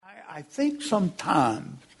I think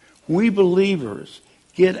sometimes we believers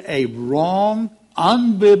get a wrong,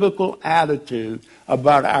 unbiblical attitude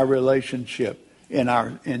about our relationship in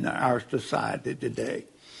our society today.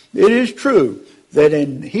 It is true that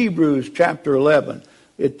in Hebrews chapter 11,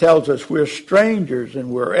 it tells us we're strangers and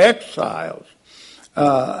we're exiles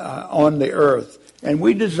on the earth, and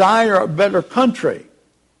we desire a better country.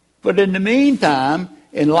 But in the meantime,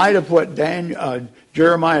 in light of what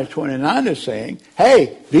Jeremiah 29 is saying,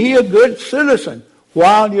 hey, be a good citizen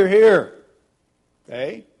while you're here.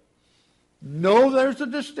 Okay? Know there's a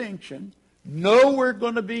distinction. Know we're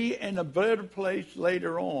going to be in a better place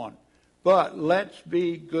later on. But let's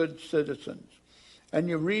be good citizens. And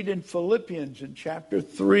you read in Philippians in chapter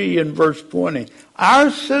 3 and verse 20, our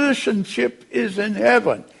citizenship is in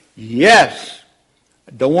heaven. Yes.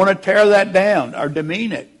 I don't want to tear that down or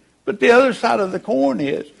demean it. But the other side of the coin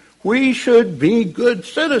is we should be good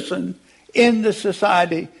citizens in the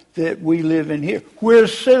society that we live in here. We're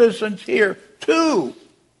citizens here too.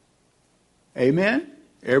 Amen?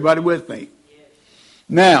 Everybody with me? Yes.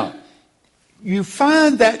 Now, you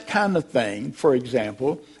find that kind of thing, for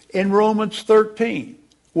example, in Romans 13.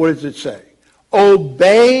 What does it say?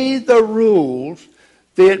 Obey the rules.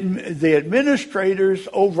 The administrators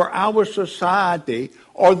over our society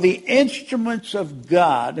are the instruments of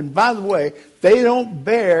God. And by the way, they don't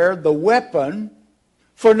bear the weapon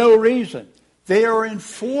for no reason. They are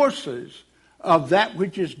enforcers of that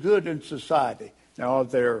which is good in society. Now, are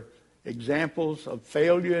there examples of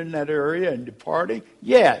failure in that area and departing?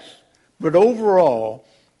 Yes. But overall,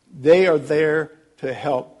 they are there to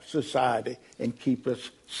help society and keep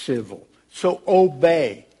us civil. So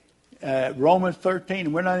obey. Romans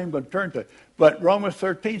 13, we're not even going to turn to it, but Romans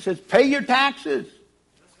 13 says, pay your taxes.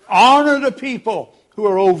 Honor the people who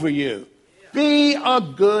are over you. Be a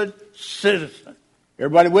good citizen.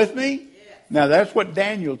 Everybody with me? Now, that's what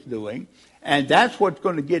Daniel's doing, and that's what's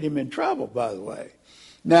going to get him in trouble, by the way.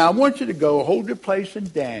 Now, I want you to go, hold your place in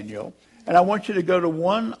Daniel, and I want you to go to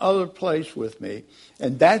one other place with me,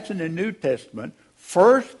 and that's in the New Testament,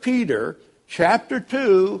 1 Peter chapter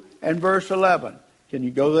 2 and verse 11. Can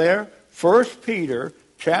you go there? 1 Peter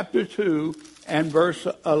chapter 2 and verse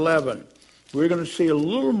 11. We're going to see a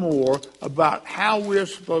little more about how we're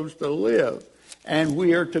supposed to live, and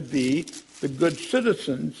we are to be the good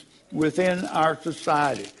citizens within our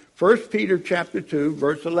society. 1 Peter chapter 2,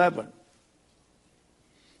 verse 11.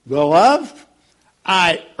 Beloved,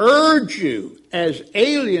 I urge you as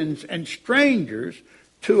aliens and strangers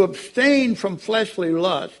to abstain from fleshly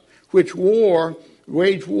lusts, which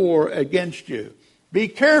wage war against you. Be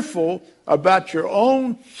careful about your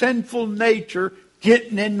own sinful nature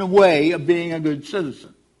getting in the way of being a good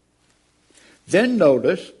citizen. Then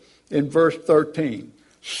notice in verse 13,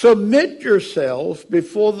 submit yourselves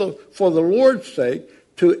for the Lord's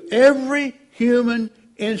sake to every human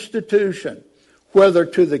institution, whether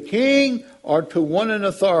to the king or to one in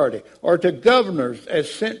authority, or to governors as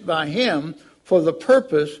sent by him for the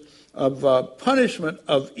purpose of punishment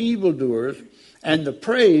of evildoers and the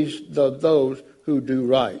praise of those who do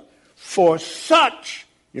right. For such,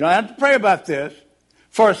 you don't have to pray about this,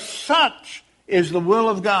 for such is the will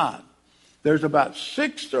of God. There's about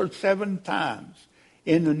 6 or 7 times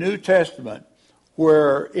in the New Testament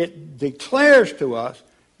where it declares to us,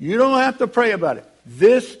 you don't have to pray about it.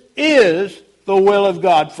 This is the will of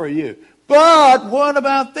God for you. But what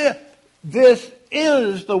about this? This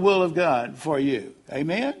is the will of God for you.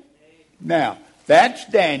 Amen? Now, that's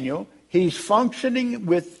Daniel. He's functioning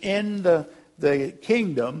within the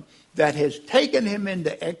kingdom that has taken him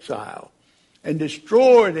into exile and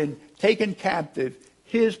destroyed and taken captive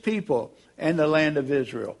his people and the land of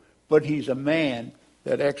Israel. But he's a man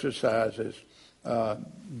that exercises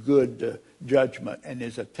good judgment and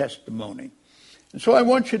is a testimony. And so I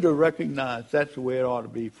want you to recognize that's the way it ought to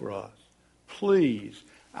be for us. Please,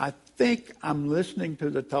 I think I'm listening to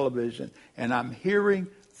the television and I'm hearing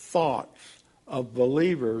thoughts of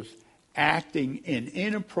believers acting in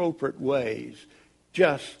inappropriate ways,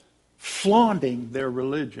 just flaunting their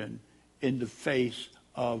religion in the face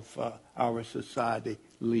of our society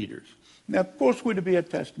leaders. Now, of course, we're to be a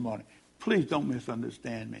testimony. Please don't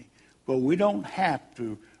misunderstand me. But we don't have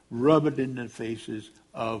to rub it in the faces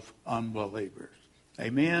of unbelievers.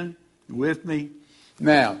 Amen? With me?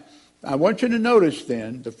 Now, I want you to notice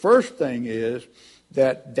then, the first thing is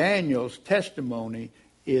that Daniel's testimony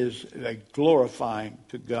is glorifying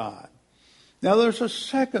to God. Now, there's a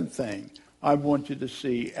second thing I want you to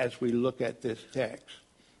see as we look at this text.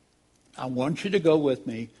 I want you to go with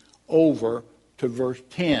me over to verse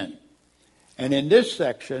 10. And in this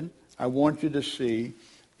section, I want you to see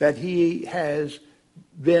that he has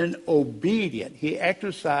been obedient. He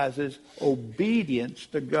exercises obedience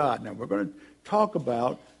to God. Now, we're going to talk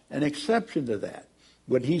about an exception to that.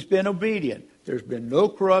 But he's been obedient. There's been no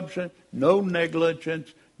corruption, no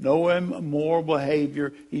negligence, no immoral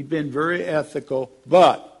behavior. He's been very ethical.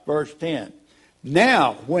 But, verse 10,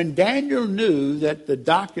 now, when Daniel knew that the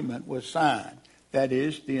document was signed, that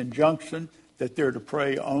is, the injunction that they're to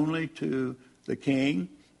pray only to the king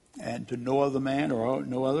and to no other man or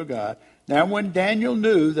no other God. Now, when Daniel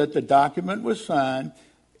knew that the document was signed,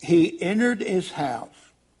 he entered his house.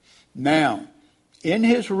 Now, in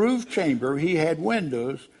his roof chamber, he had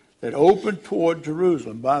windows that opened toward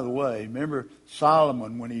Jerusalem. By the way, remember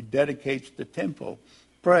Solomon, when he dedicates the temple,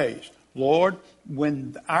 prays, Lord,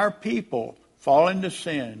 when our people fall into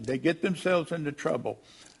sin, they get themselves into trouble,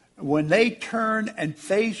 when they turn and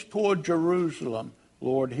face toward Jerusalem,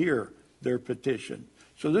 Lord, hear their petition.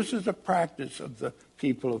 So this is a practice of the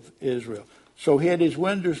people of Israel. So he had his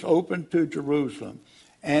windows open to Jerusalem.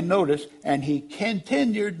 And notice, and he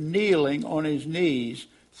continued kneeling on his knees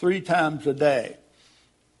 3 times a day.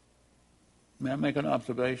 May I make an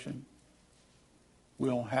observation? We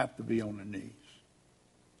don't have to be on the knees.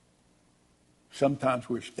 Sometimes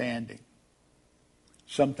we're standing.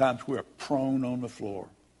 Sometimes we're prone on the floor.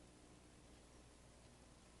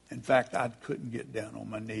 In fact, I couldn't get down on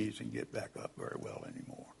my knees and get back up very well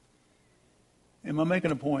anymore. Am I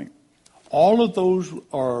making a point? All of those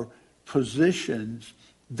are positions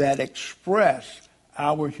that express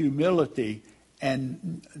our humility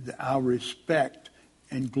and our respect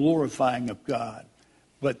and glorifying of God.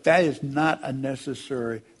 But that is not a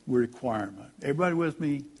necessary requirement. Everybody with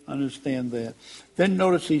me? Understand that? Then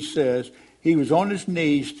notice he says he was on his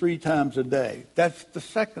knees 3 times a day. That's the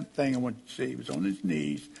second thing I want you to see. He was on his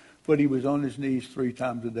knees, but he was on his knees 3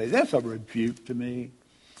 times a day. That's a rebuke to me.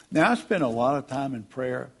 Now, I spend a lot of time in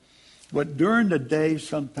prayer, but during the day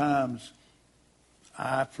sometimes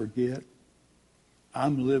I forget.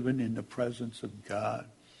 I'm living in the presence of God.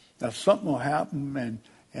 Now, something will happen,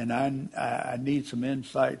 and I need some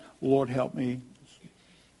insight. Lord, help me.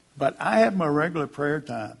 But I have my regular prayer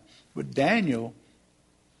time. But Daniel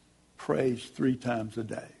prays 3 times a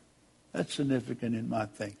day. That's significant in my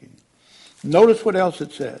thinking. Notice what else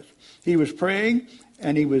it says. He was praying,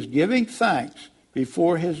 and he was giving thanks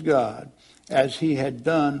before his God as he had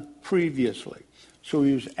done previously. So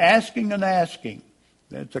he was asking and asking.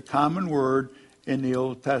 That's a common word in the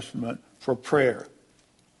Old Testament for prayer.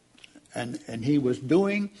 And he was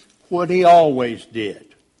doing what he always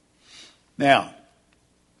did. Now,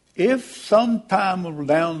 if sometime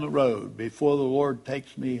down the road, before the Lord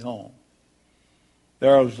takes me home,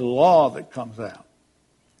 there is a law that comes out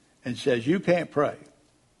and says you can't pray,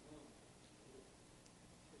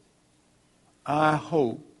 I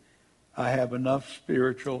hope I have enough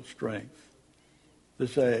spiritual strength to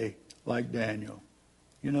say, like Daniel,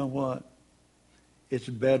 you know what? It's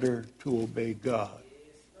better to obey God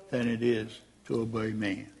than it is to obey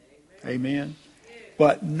man. Amen?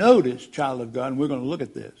 But notice, child of God, and we're going to look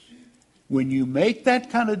at this. When you make that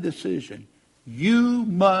kind of decision, you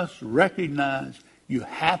must recognize you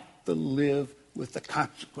have to live with the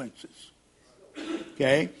consequences.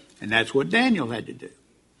 Okay? And that's what Daniel had to do.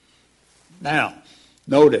 Now,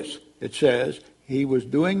 notice, it says, he was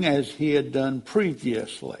doing as he had done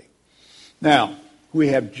previously. Now, we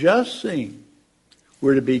have just seen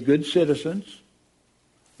we're to be good citizens.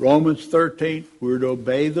 Romans 13, we're to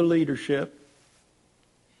obey the leadership.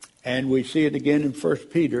 And we see it again in 1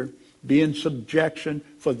 Peter, be in subjection,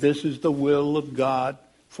 for this is the will of God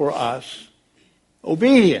for us.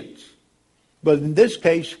 Obedience. But in this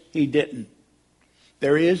case, he didn't.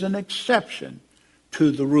 There is an exception to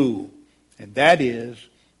the rule. And that is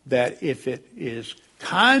that if it is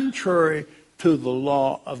contrary to the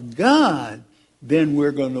law of God, then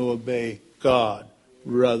we're going to obey God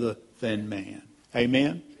rather than man.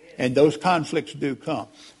 Amen? And those conflicts do come.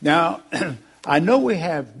 Now, I know we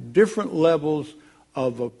have different levels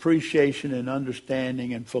of appreciation and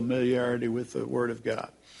understanding and familiarity with the Word of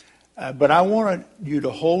God. But I want you to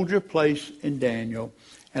hold your place in Daniel,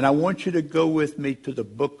 and I want you to go with me to the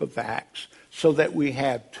book of Acts so that we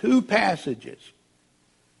have 2 passages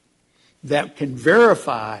that can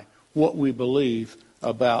verify what we believe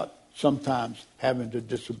about sometimes having to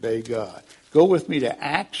disobey God. Go with me to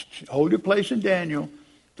Acts. Hold your place in Daniel.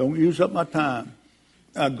 Don't use up my time.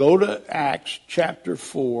 Go to Acts chapter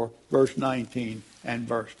 4, verse 19 and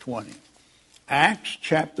verse 20. Acts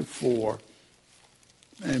chapter 4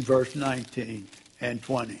 and verse 19 and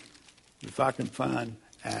 20. If I can find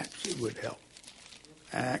Acts, it would help.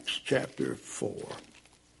 Acts chapter 4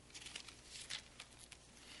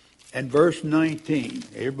 and verse 19.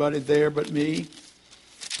 Everybody there but me?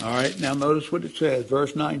 All right, now notice what it says,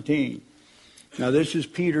 verse 19. Now this is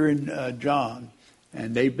Peter and John,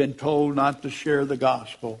 and they've been told not to share the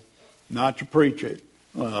gospel, not to preach it.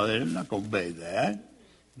 Well, they're not going to obey that.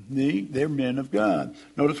 They're men of God.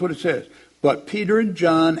 Notice what it says. But Peter and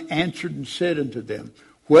John answered and said unto them,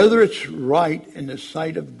 whether it's right in the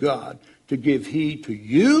sight of God to give heed to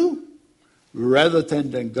you rather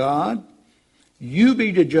than to God, you be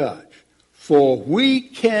the judge. For we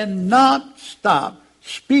cannot stop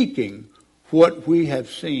speaking what we have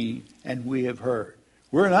seen and we have heard.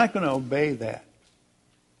 We're not going to obey that.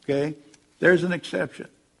 Okay? There's an exception.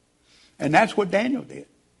 And that's what Daniel did.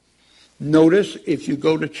 Notice if you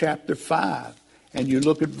go to chapter 5 and you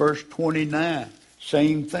look at verse 29,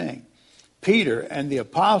 same thing. Peter and the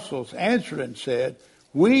apostles answered and said,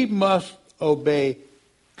 we must obey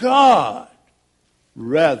God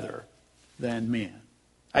rather than men.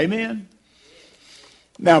 Amen?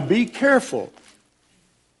 Now be careful.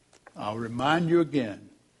 I'll remind you again.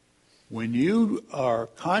 When you are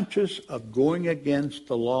conscious of going against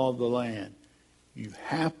the law of the land, you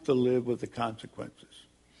have to live with the consequences.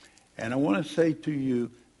 And I want to say to you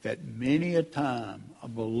that many a time a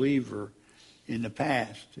believer in the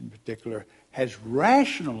past in particular has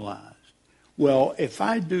rationalized, well, if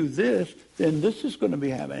I do this, then this is going to be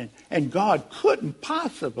happening. And God couldn't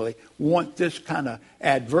possibly want this kind of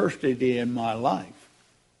adversity in my life.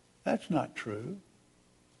 That's not true.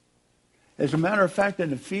 As a matter of fact,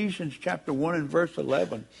 in Ephesians chapter 1 and verse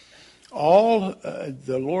 11,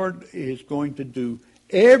 the Lord is going to do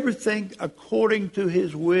everything according to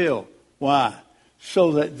his will. Why?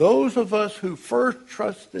 So that those of us who first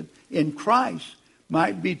trusted in Christ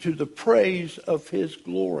might be to the praise of his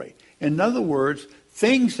glory. In other words,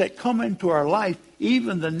 things that come into our life,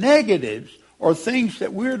 even the negatives, are things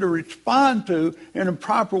that we're to respond to in a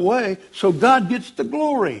proper way so God gets the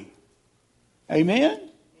glory. Amen?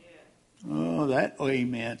 Oh, that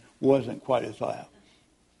amen wasn't quite as loud.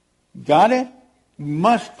 Got it?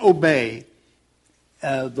 Must obey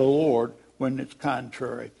the Lord when it's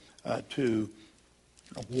contrary to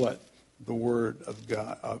what the word of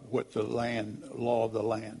God, what the law of the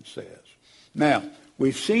land says. Now,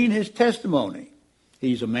 we've seen his testimony.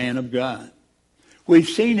 He's a man of God. We've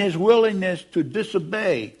seen his willingness to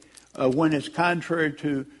disobey when it's contrary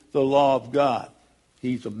to the law of God.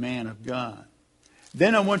 He's a man of God.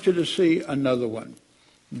 Then I want you to see another one.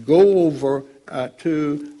 Go over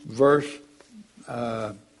to verse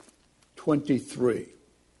 23.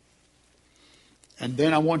 And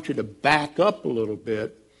then I want you to back up a little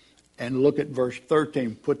bit and look at verse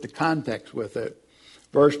 13. Put the context with it.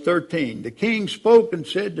 Verse 13. The king spoke and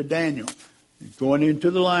said to Daniel, going into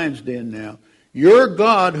the lion's den now, your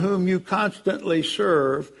God whom you constantly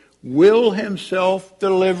serve will himself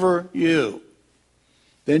deliver you.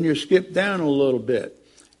 Then you skip down a little bit.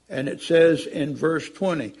 And it says in verse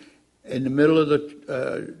 20, in the middle of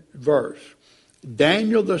the verse,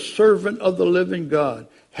 Daniel, the servant of the living God,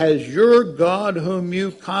 has your God whom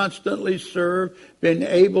you constantly serve been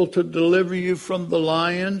able to deliver you from the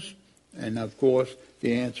lions? And of course,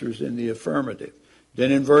 the answer is in the affirmative.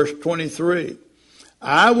 Then in verse 23,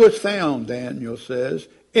 I was found, Daniel says,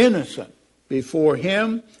 innocent before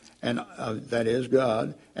him, and that is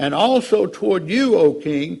God, and also toward you, O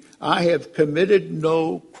king, I have committed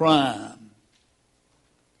no crime.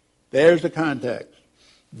 There's the context.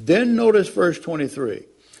 Then notice verse 23.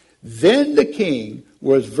 Then the king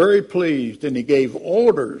was very pleased, and he gave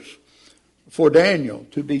orders for Daniel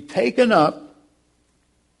to be taken up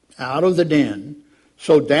out of the den.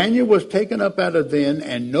 So Daniel was taken up out of the den,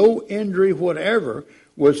 and no injury whatever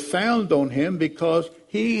was found on him because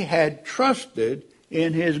he had trusted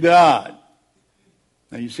in his God.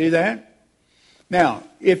 Now you see that? Now,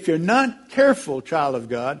 if you're not careful, child of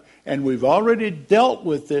God, and we've already dealt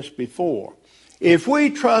with this before, if we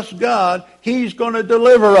trust God, he's going to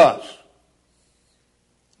deliver us.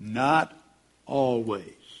 Not always.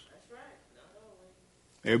 That's right. Not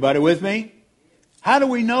always. Everybody with me? How do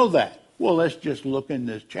we know that? Well, let's just look in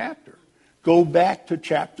this chapter. Go back to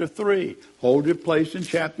chapter 3. Hold your place in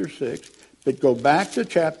chapter 6, but go back to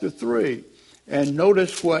chapter 3 and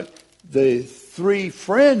notice what the three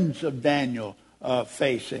friends of Daniel are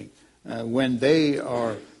facing when they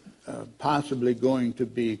are possibly going to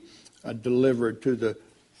be delivered to the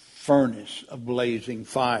furnace of blazing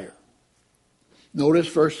fire. Notice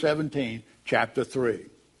verse 17, chapter 3.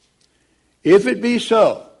 If it be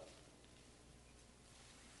so,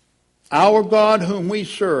 our God whom we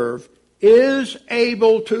serve is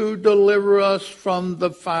able to deliver us from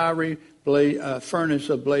the fiery furnace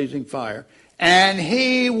of blazing fire, and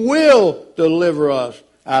he will deliver us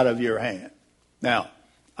out of your hand. Now,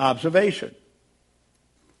 observation.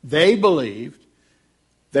 They believed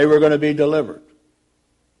they were going to be delivered.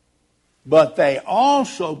 But they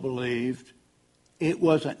also believed it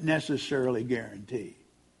wasn't necessarily guaranteed.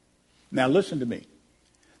 Now listen to me.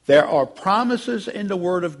 There are promises in the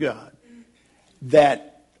Word of God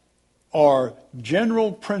that are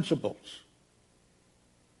general principles.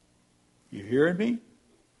 You hearing me?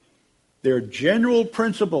 They're general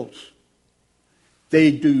principles.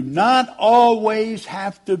 They do not always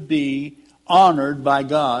have to be honored by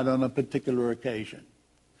God on a particular occasion.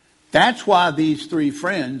 That's why these three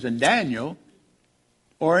friends and Daniel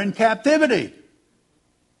are in captivity.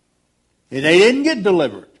 They didn't get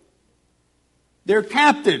delivered. They're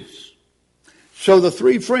captives. So the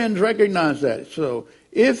three friends recognize that. So,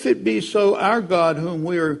 if it be so, our God whom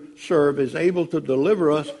we serve is able to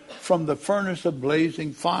deliver us from the furnace of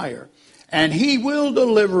blazing fire. And he will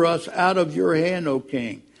deliver us out of your hand, O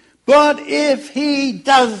king. But if he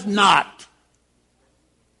does not.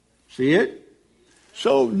 See it?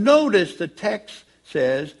 So notice the text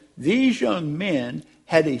says these young men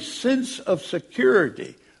had a sense of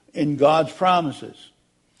security in God's promises.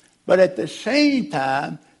 But at the same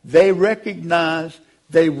time, they recognized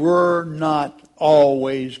they were not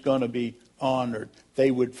always going to be honored. They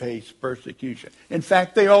would face persecution. In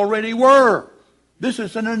fact, they already were. This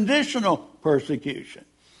is an additional persecution.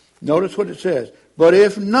 Notice what it says. But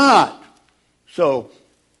if not, so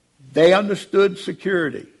they understood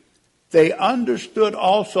security. They understood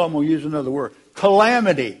also, I'm going to use another word,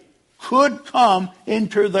 calamity could come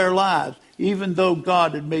into their lives, even though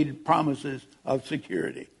God had made promises of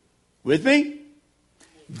security. With me?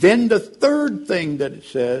 Then the third thing that it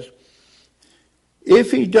says,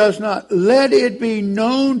 if he does not, let it be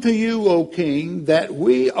known to you, O king, that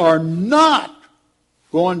we are not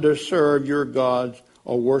going to serve your gods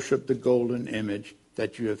or worship the golden image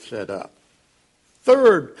that you have set up.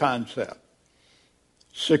 Third concept,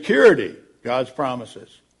 security, God's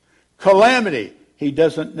promises. Calamity, he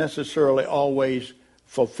doesn't necessarily always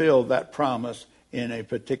fulfill that promise in a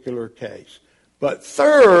particular case. But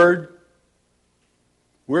third,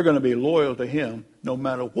 we're going to be loyal to him no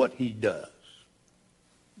matter what he does.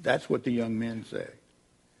 That's what the young men say.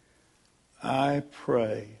 I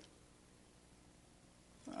pray.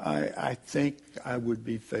 I think I would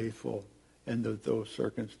be faithful in those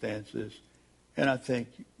circumstances. And I think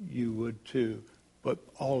you would too. But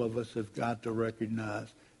all of us have got to recognize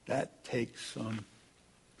that takes some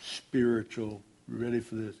spiritual, ready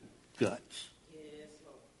for this, guts.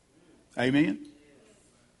 Amen?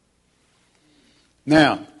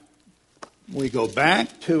 Now, we go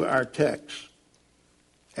back to our text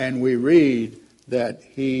and we read that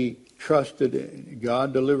he trusted,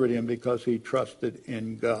 God delivered him because he trusted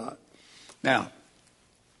in God. Now,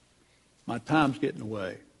 my time's getting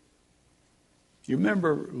away. You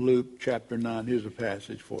remember Luke chapter 9? Here's a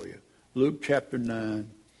passage for you. Luke chapter 9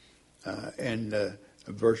 and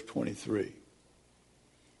verse 23.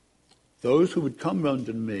 Those who would come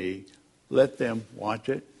unto me, let them, watch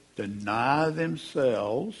it, deny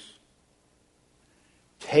themselves,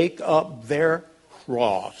 take up their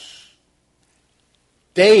cross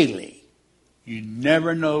daily. You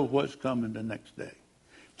never know what's coming the next day.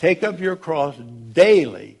 Take up your cross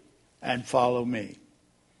daily and follow me.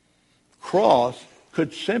 Cross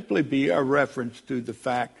could simply be a reference to the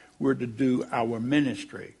fact we're to do our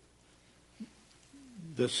ministry.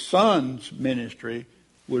 The Son's ministry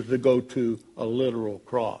was to go to a literal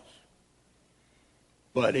cross.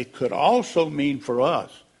 But it could also mean for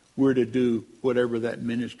us, we're to do whatever that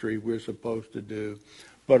ministry we're supposed to do.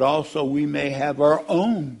 But also we may have our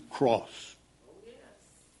own cross.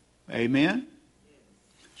 Amen?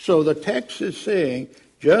 So the text is saying,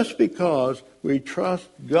 just because we trust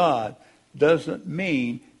God doesn't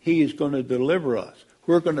mean he is going to deliver us.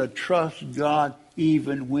 We're going to trust God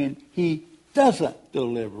even when he doesn't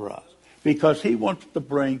deliver us. Because he wants to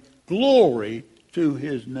bring glory to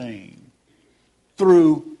his name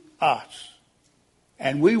through us.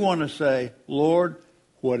 And we want to say, Lord,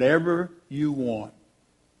 whatever you want,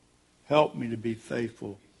 help me to be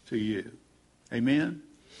faithful to you. Amen?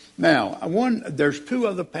 Now, there's two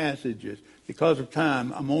other passages. Because of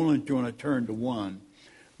time, I'm only going to turn to one.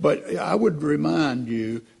 But I would remind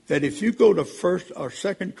you that if you go to 1 or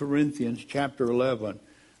 2 Corinthians chapter 11,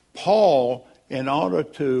 Paul, in order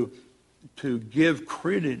to give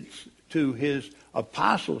credence to his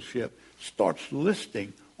apostleship, starts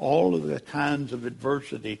listing all of the kinds of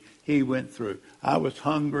adversity he went through. I was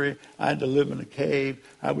hungry. I had to live in a cave.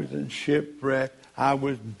 I was in shipwreck. I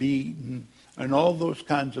was beaten, and all those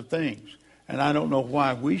kinds of things. And I don't know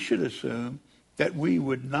why we should assume that we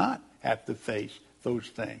would not have to face those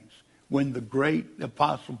things when the great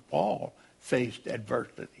Apostle Paul faced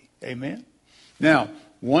adversity. Amen? Now,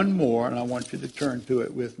 one more, and I want you to turn to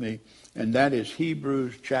it with me, and that is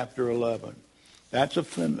Hebrews chapter 11. That's a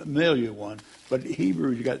familiar one, but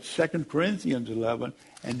Hebrews, you got 2 Corinthians 11,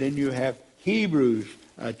 and then you have Hebrews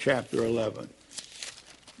chapter 11.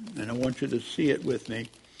 And I want you to see it with me,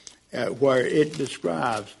 where it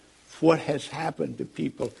describes what has happened to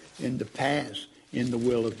people in the past in the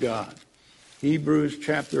will of God. Hebrews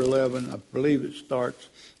chapter 11, I believe it starts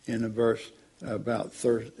in a verse about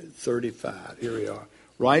 35. Here we are.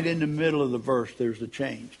 Right in the middle of the verse, there's a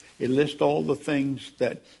change. It lists all the things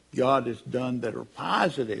that God has done that are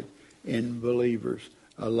positive in believers'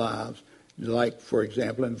 lives. Like, for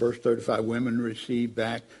example, in verse 35, women receive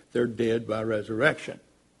back their dead by resurrection.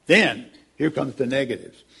 Then, here comes the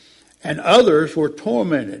negatives. And others were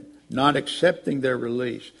tormented, not accepting their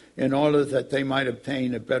release, in order that they might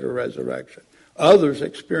obtain a better resurrection. Others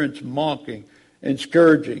experienced mocking and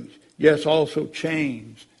scourgings, yes, also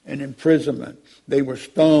chains and imprisonment. They were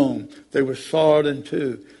stoned. They were sawed in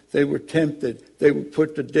two. They were tempted. They were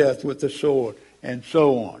put to death with the sword, and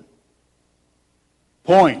so on.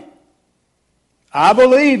 Point. I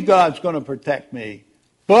believe God's going to protect me,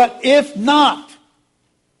 but if not,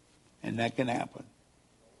 and that can happen,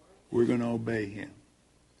 we're going to obey him.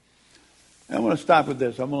 And I'm going to stop with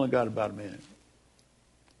this. I've only got about a minute.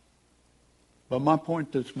 But my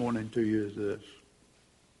point this morning to you is this.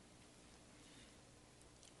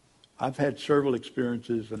 I've had several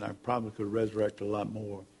experiences, and I probably could resurrect a lot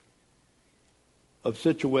more, of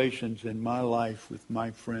situations in my life with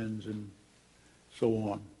my friends and so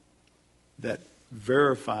on that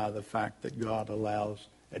verify the fact that God allows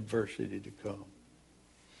adversity to come.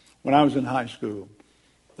 When I was in high school,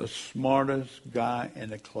 the smartest guy in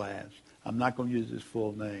the class, I'm not going to use his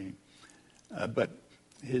full name, but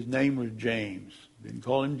his name was James. Didn't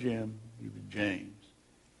call him Jim. He was James.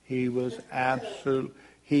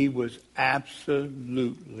 He was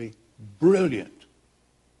absolutely brilliant.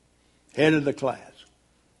 Head of the class.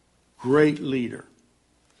 Great leader.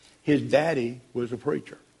 His daddy was a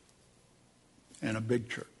preacher in a big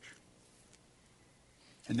church.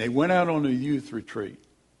 And they went out on a youth retreat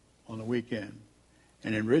on the weekend.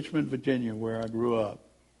 And in Richmond, Virginia, where I grew up,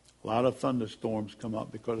 a lot of thunderstorms come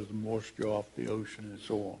up because of the moisture off the ocean and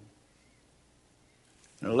so on.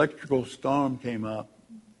 An electrical storm came up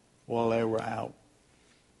while they were out.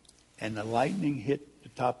 And the lightning hit the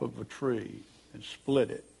top of a tree and split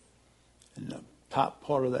it. And the top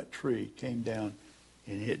part of that tree came down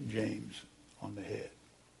and hit James on the head.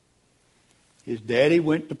 His daddy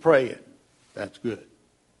went to praying. That's good.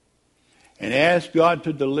 And asked God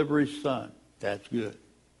to deliver his son. That's good.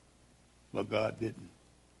 But God didn't.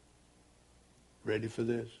 Ready for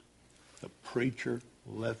this? The preacher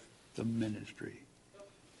left the ministry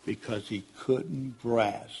because he couldn't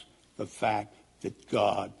grasp the fact that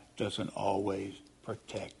God doesn't always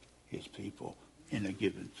protect his people in a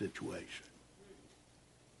given situation.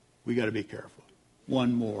 We got to be careful.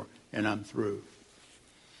 One more, and I'm through.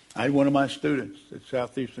 I had one of my students at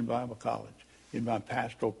Southeastern Bible College in my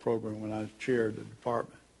pastoral program when I was chair of the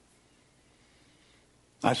department.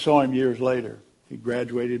 I saw him years later. He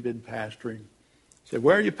graduated, been pastoring. He said,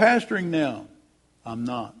 "Where are you pastoring now?" "I'm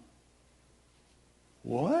not."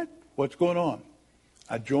 "What? What's going on?"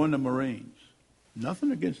 "I joined the Marines."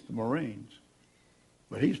 Nothing against the Marines,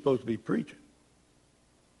 but he's supposed to be preaching.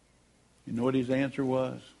 You know what his answer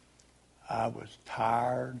was? "I was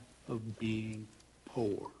tired of being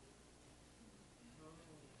poor."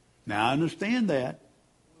 Now, I understand that.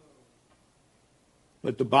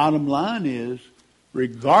 But the bottom line is,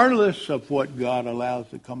 regardless of what God allows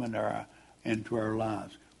to come into our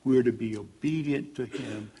lives, we're to be obedient to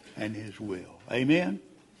him and his will. Amen?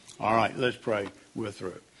 All right, let's pray. We're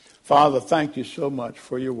through. Father, thank you so much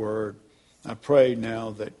for your word. I pray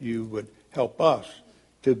now that you would help us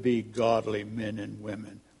to be godly men and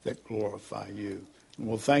women that glorify you. And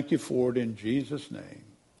we'll thank you for it in Jesus' name.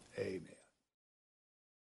 Amen.